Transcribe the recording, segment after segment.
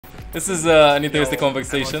This is an interesting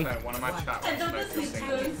conversation. One of my chat wants to know if you're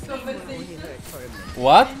single.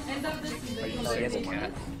 What? End of the season.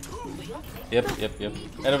 Yep.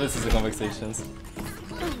 End of this is the conversations.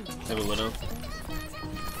 Have a little.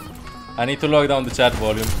 I need to lock down the chat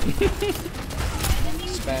volume.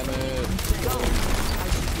 Spam it.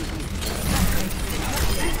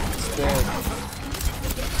 Spam.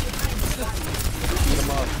 Beat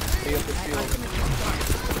him up. Stay up the field.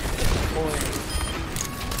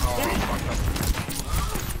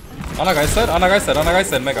 Ana guy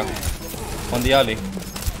said mega. On the alley.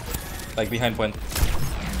 Like behind point.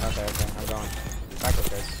 Okay, I'm going. Back up,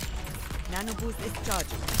 guys. Nano boost is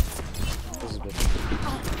charging. This is good.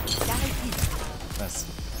 Nice.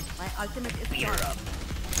 My ultimate is charged.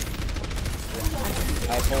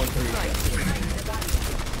 I have 4 and 3.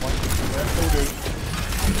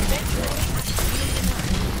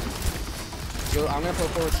 Yo, I'm gonna put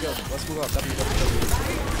forward shield. Let's move up. W.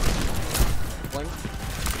 Blink.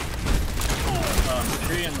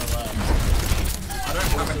 3 in the left. I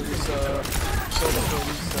don't have any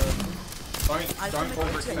don't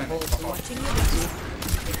overextend.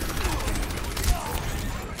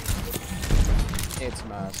 It's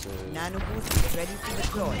massive. Nano boost is ready to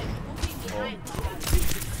deploy. Oh.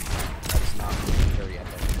 That's not very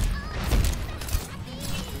epic.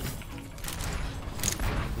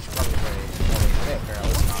 We should probably play. Okay, fair.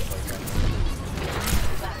 Let's not play that.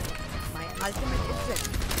 My ultimate is ready.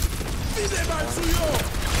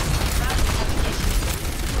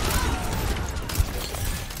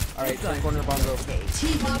 Alright, turn corner bongo.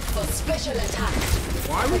 Team up for special attack.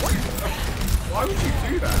 Why would you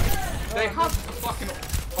do that? They have a fucking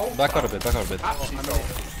ult. Back out a bit. Actually, no,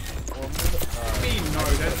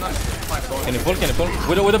 there's no fight for Can you pull?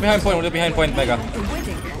 With the behind point, mega.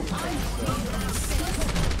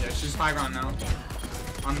 Yeah, she's high ground now.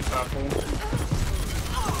 I'm purple.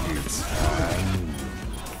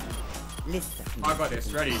 Listen. I got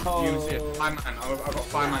this, ready. Use it. I've got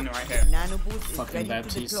 5 man right here. Nano boost is Fucking ready to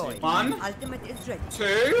Baptiste. deploy. 1, Ultimate is ready.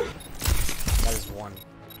 2, That is 1.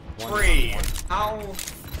 3. How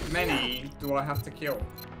many do I have to kill?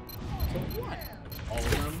 All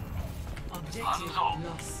of them. Objective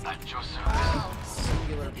lost.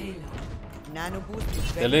 Singular B. Nano boost is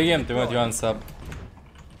Jag ready ligger to jämte med att deploy. göra en sub.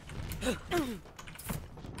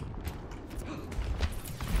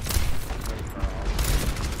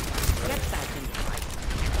 Get back in the fight.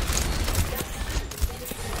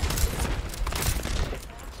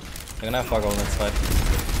 Jag kan fuck all next fight.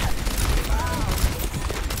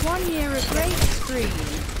 1 year of great stream.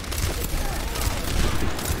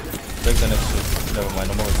 Break the next shit. Never mind,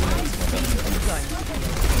 no more the next one.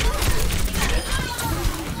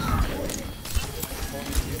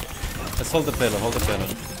 Let's hold the payload,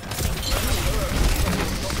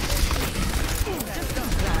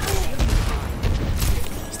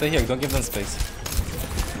 Stay here, don't give them space.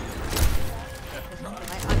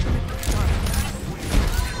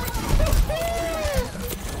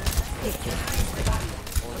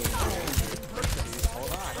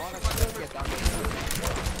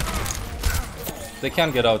 They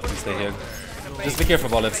can't get out if you stay here. Just be careful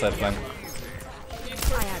about left side flank.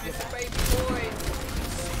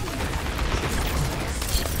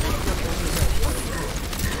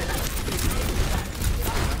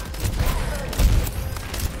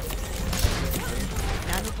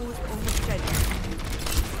 Nano boost almost ready.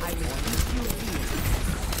 I will keep you healed.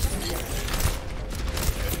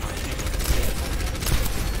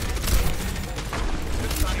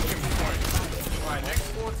 Right, next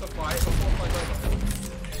forward supply before I go.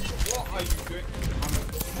 What are you doing?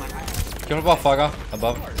 Careful about Faga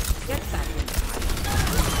above. Get back in the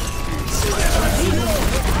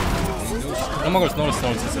fight. No more goals,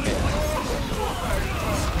 it's okay.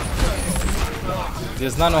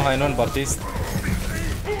 There's nano high, non Baptiste.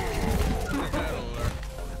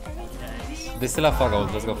 They still have Faga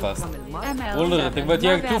ult, let's go fast. Ulrich, thank you for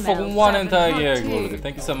tier 2 for 1 entire year, Ulrich.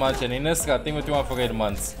 Thank you so much. And Ineska, thank you for 1 for 8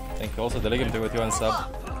 months. Thank you also, the Legend, thank you for 1 sub.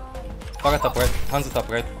 Faga top right, Hanzo top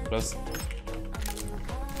right, close.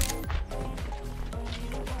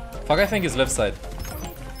 Faga I think is left side.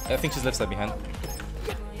 I think she's left side behind.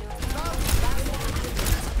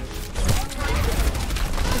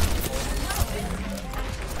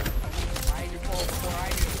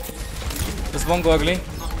 Just one go ugly.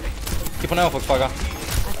 Keep an eye out for Faga.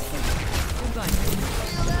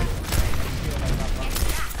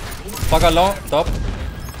 Faga low, top.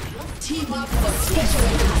 Team up for special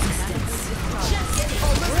assistance.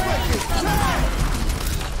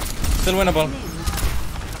 Still winnable.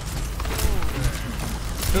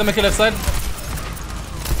 Let me kill left side.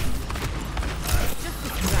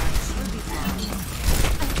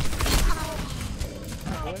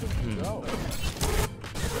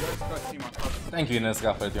 Thank you,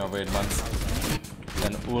 Nesca, for the 8 months.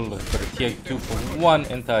 And Ul for the tier 2 for 1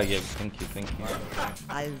 entire year. Thank you, thank you.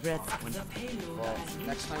 I'll rest when Well,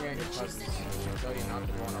 next time you're at your cousin's, she'll tell you not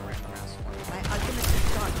to go on a random ass one. my ultimate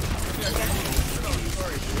is done.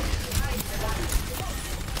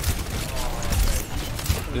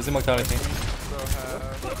 Losing mortality.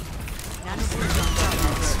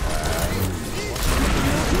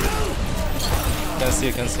 Can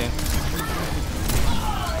see, can see.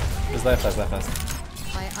 Just die fast, die fast.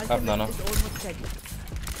 My Up, ultimate Nano. is almost ready.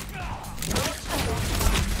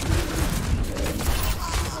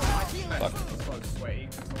 Fuck.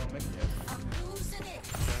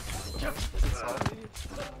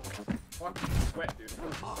 Fucking sweat, dude.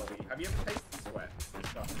 Have you ever tasted sweat?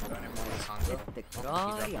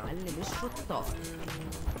 التكرار يعلم الشطار.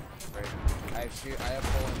 I have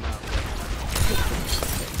full in now.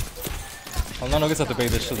 Om Nano gets at the bait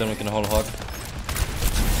this shit, then we can hold hard.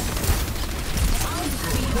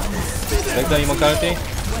 Break the immortality.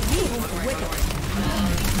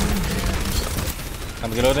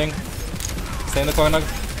 I'm reloading. Stay in the corner.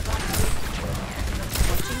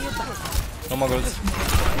 No more goals.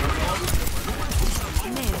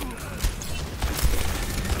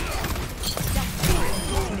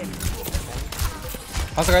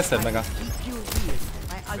 How's the guy dead, Mega?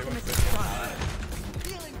 My ultimate is done.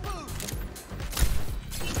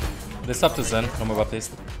 They stopped us then. No more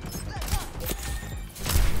baptist.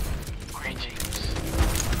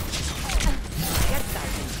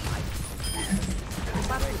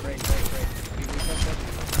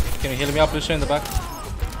 Can you heal me up, Lucia, in the back?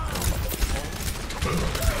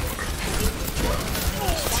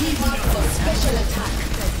 Team up for special attack.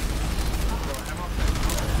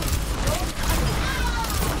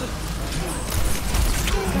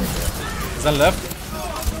 Zen left.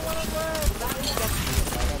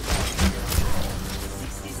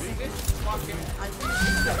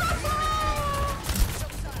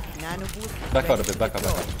 Nano boost. Back out a bit, back out,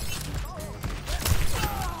 back out.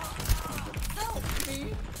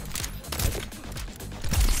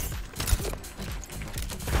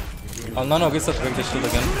 Oh, Nano gets to break the shield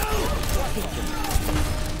again.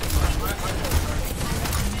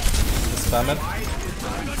 Just spam it.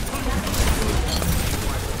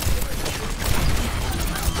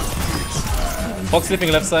 Fox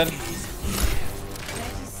sleeping left side. My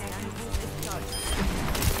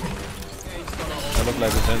I look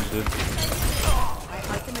like a bench, dude.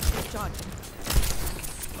 ultimate is done.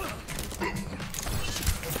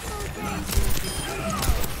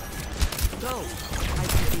 Go. I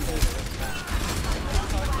can do this.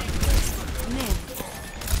 Ned.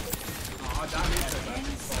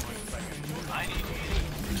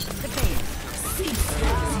 The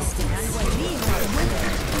base.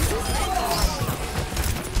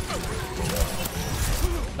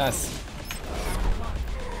 Nice.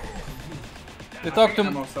 You talk to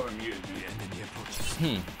mL7 muted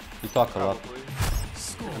me. You talk a lot.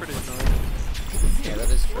 Yeah, that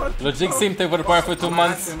is true. Logic seemed to prepare for 2 That's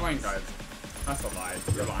months. annoying, guys. That's a lie.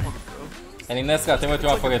 You're lying. And Ineska, think what you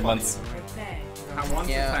want for 8 months. At 1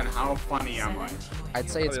 to Yeah. 10, how funny am I? I'd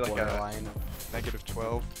say it's Probably like a- borderline.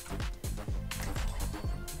 -12.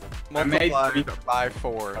 I made Multiplied 3 by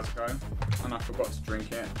 4. Let's go. And I forgot to drink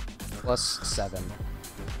it. Plus 7.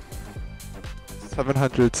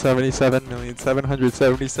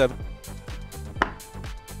 777,777.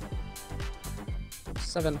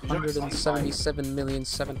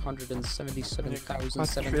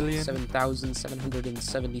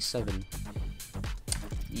 777,777,777,777.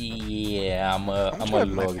 Yeah, I'm gonna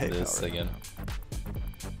log this again.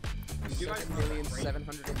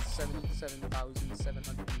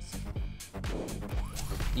 7,777,777.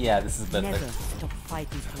 Yeah, this is better. Never stop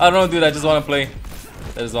fighting. I don't know, dude. I just want to play.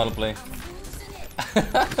 I just want to play.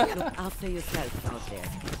 Look after yourself out there.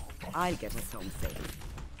 I'll get us home safe.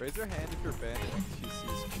 Raise your hand if you're banned in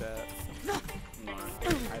TC's chat. No. I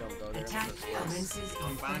don't go there. Attack commences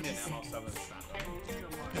I'm in banned in 30 mL7 chat.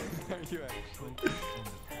 Are you actually?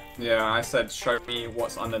 Yeah, I said show me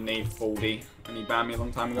what's underneath Baldy, and he banned me a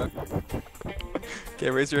long time ago. Okay,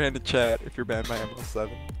 raise your hand in chat if you're banned by mL7.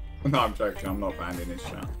 No, I'm joking. I'm not banned in his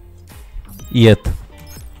chat. Yet.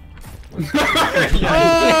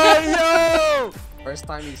 First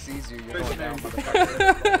time he sees you, you're going down,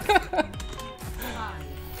 motherfucker.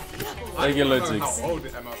 Thank you, I don't know Logics. how old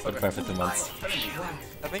mL7 Prepare for 2 months.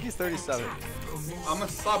 I think he's 37. I'm a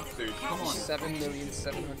sub, dude. Come on.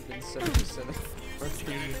 7,777,000.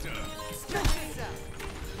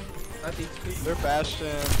 They're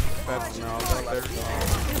Bastion. That's No, they're like,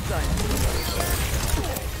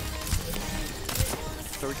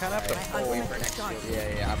 So we kind of have to I'll wait for next shield.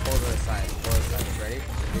 Yeah, I pull to the side. Pull to the side. Ready?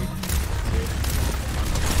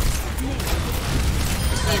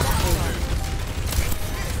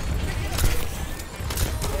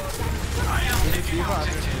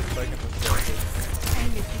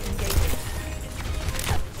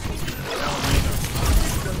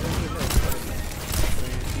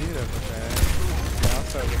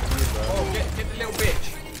 Oh, get the little bitch.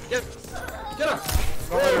 Get her.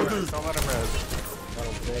 Don't let him res.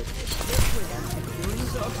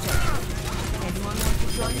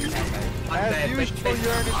 As usual,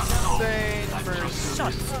 you're an insane person.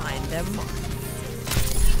 Shut behind them.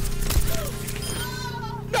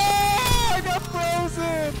 No! I got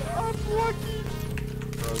frozen! I'm lucky!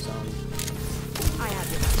 Frozen. I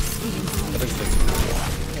have it. What is this?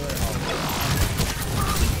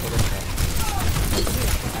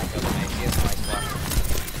 Back up, mate. He has my spot.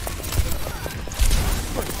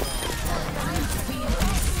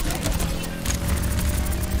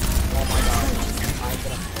 Oh my god.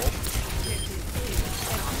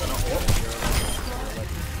 I'm gonna ult.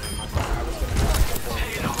 I'm gonna ult. I was gonna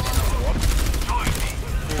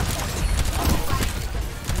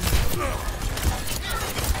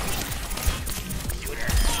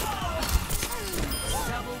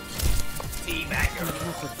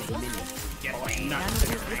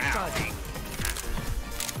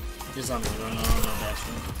He's on the run, no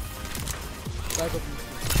dashing.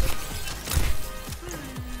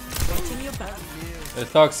 Watching your back. They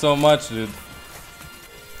talk so much, dude.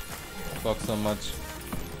 Talk so much.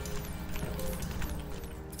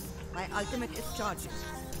 My ultimate is charging.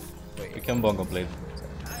 We can bongo blade.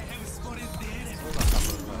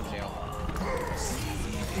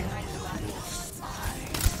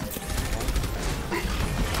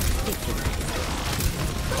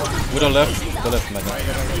 Widow left, the left man.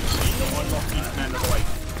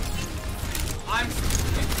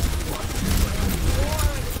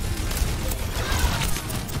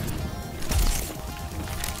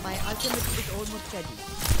 My ultimate is almost ready.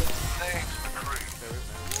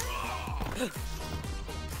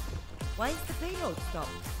 Why is the payload stopped?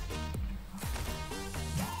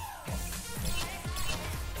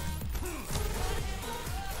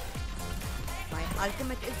 My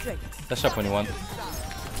ultimate is ready. Dash up when you want.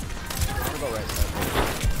 I'm gonna go right side.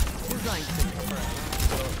 Who's going to?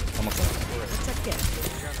 I'm okay. Check it.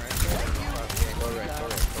 Go right.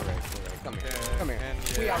 Come here.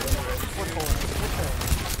 We are.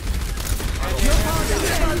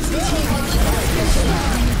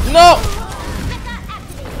 No!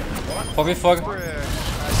 Foggy fog.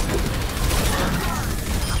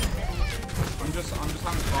 I'm just having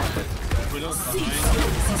fun. Widow's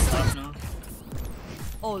behind. No.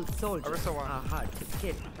 All soldiers Arista one. are hard to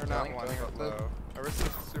kill. Or not one, but low.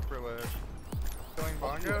 Arista's super low. Killing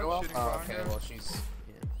Bongo? Shooting Oh, okay. Bongo? Well, she's.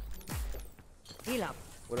 Yeah. Heal up.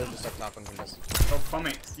 What is just up top and contest? So,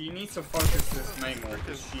 Comics, you need to focus this May more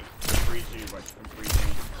because she frees you, like, she can freeze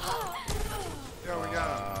me. Yo, we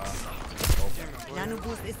got him. Nano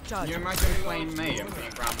boost is Can you charging. imagine playing May and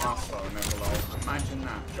being Grandmaster and never low? Imagine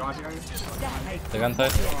that. Jardio? They gun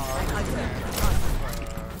tight. My ultimate is charging.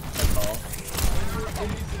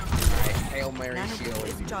 Alright, Hail Mary Nano shield.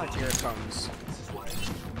 boost is charging. Here it comes.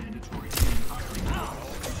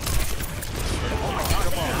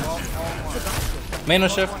 Main no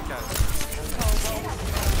shift.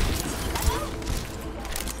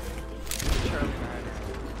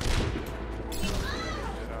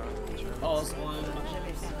 Pause one.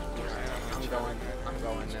 I'm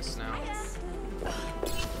going this now.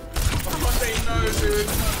 They know, dude.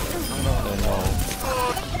 They know.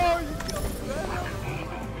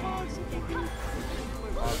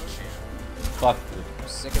 Fuck, dude. I'm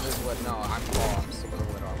sick of this wood. No, I'm Paul. I'm sick of the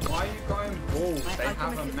wood. Why are you going balls? My They have a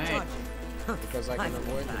ultimate is May. charging. Because I can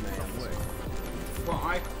avoid the man. But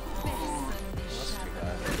I can't. Must be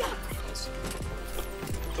bad.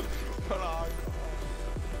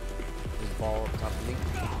 There's ball up top of me.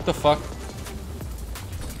 What the fuck?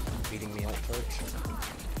 Beating me up, coach.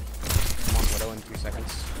 I'm on Widow in 2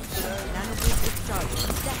 seconds. Nano boost is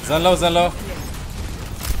charging. Zen low, Zen low.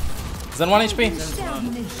 Zen 1 HP. Poison's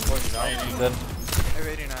out. Dead. I have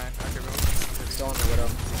 89. Okay, we'll Still on the Widow.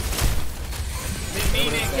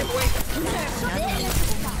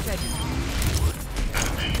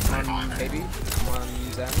 One baby. One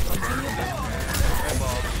Zen.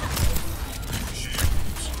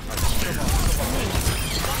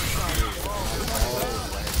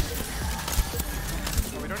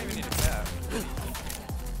 we don't even need a cap.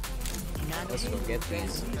 Let's go get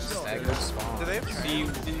these. Staggered spawn. Do they have See in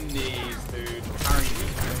these, dude. My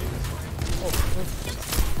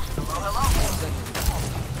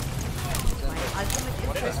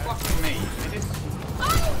What is this fucking me? It is.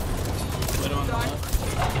 Widow on the left.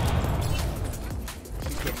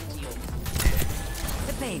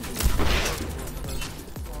 The pain.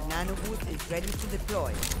 Nano boost is ready to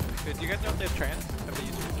deploy. Did you guys know if they have trans? Have they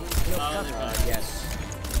used it? Yes.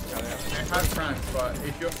 It has trans, but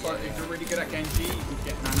if you're really good at Genji, you can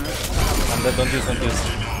get nano. I'm dead, don't use.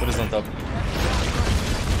 Put this on top.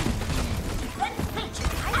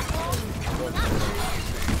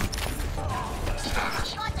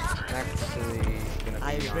 Actually, gonna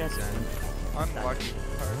I be on rest. Zen. Unlucky.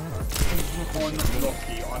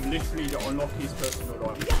 Unlucky. I'm literally the unluckiest person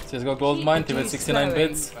alive. CSGO gold mine, team at 69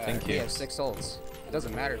 bits. Thank You you. have 6 ults. It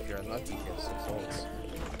doesn't matter if you're unlucky, you have 6 ults.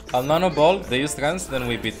 I'll nano ball, they use trans, then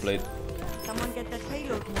we beat Blade. Someone get that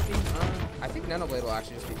payload moving. I think Nanoblade will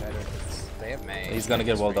actually just be better. They have May. He's gonna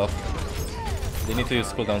get walled off. They need to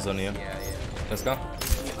use cooldowns on you. Yeah. Let's go.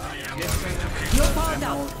 You're powered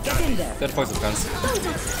up. Get in there. Dead fox of trans.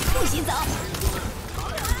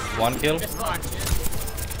 One kill. They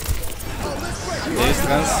use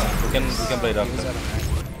trans. We can play it after.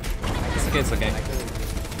 It's okay.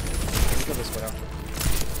 You go this way.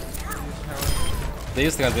 They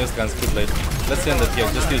use trans, good play. Let's end it here.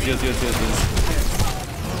 Just use.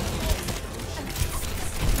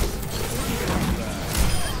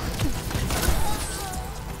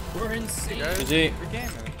 We're insane. GG. Good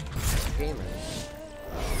game, man. Gamers.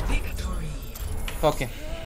 Okay.